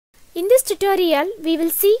In this tutorial, we will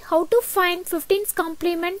see how to find 15's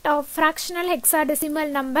complement of fractional hexadecimal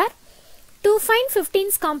number. To find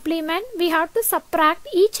 15's complement, we have to subtract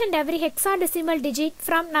each and every hexadecimal digit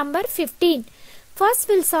from number 15. First,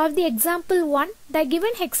 we'll solve the example 1. The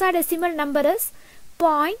given hexadecimal number is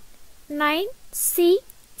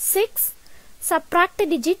 0.9C6. Subtract the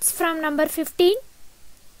digits from number 15.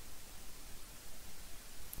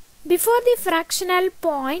 Before the fractional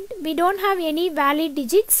point, we don't have any valid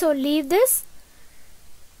digits, so leave this.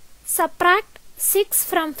 Subtract 6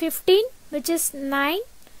 from 15, which is 9.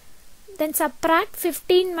 Then subtract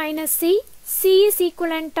 15 minus C. C is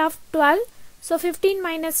equivalent of 12. So 15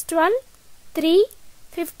 minus 12, 3.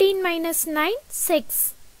 15 minus 9,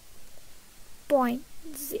 6.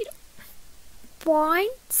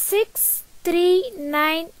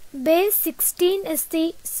 0.639 base 16 is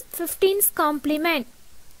the 15's complement.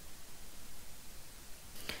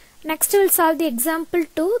 Next, we will solve the example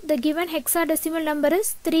 2. The given hexadecimal number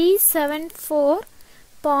is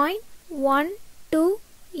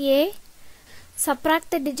 374.12a.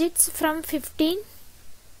 Subtract the digits from 15.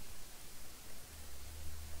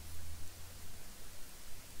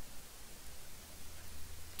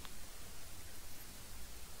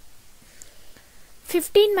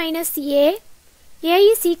 Minus a. A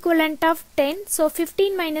is equivalent of 10. So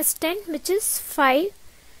 15 minus 10, which is 5.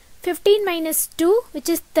 15 minus 2, which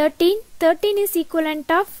is 13. 13 is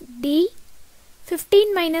equivalent of D.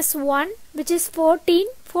 15 minus 1, which is 14.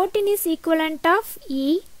 14 is equivalent of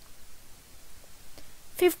E.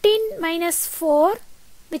 15 minus 4,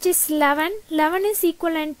 which is 11. 11 is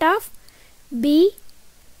equivalent of B.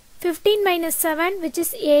 15 minus 7, which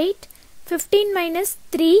is 8. 15 minus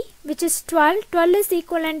 3, which is 12. 12 is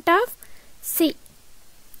equivalent of C.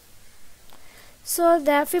 So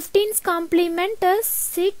the 15's complement is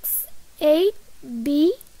 6, 8,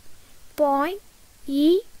 B, point,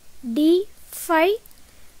 E, D, 5,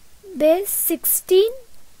 base 16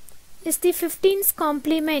 is the 15's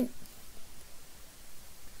complement.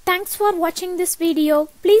 Thanks for watching this video.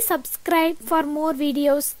 Please subscribe for more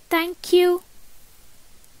videos. Thank you.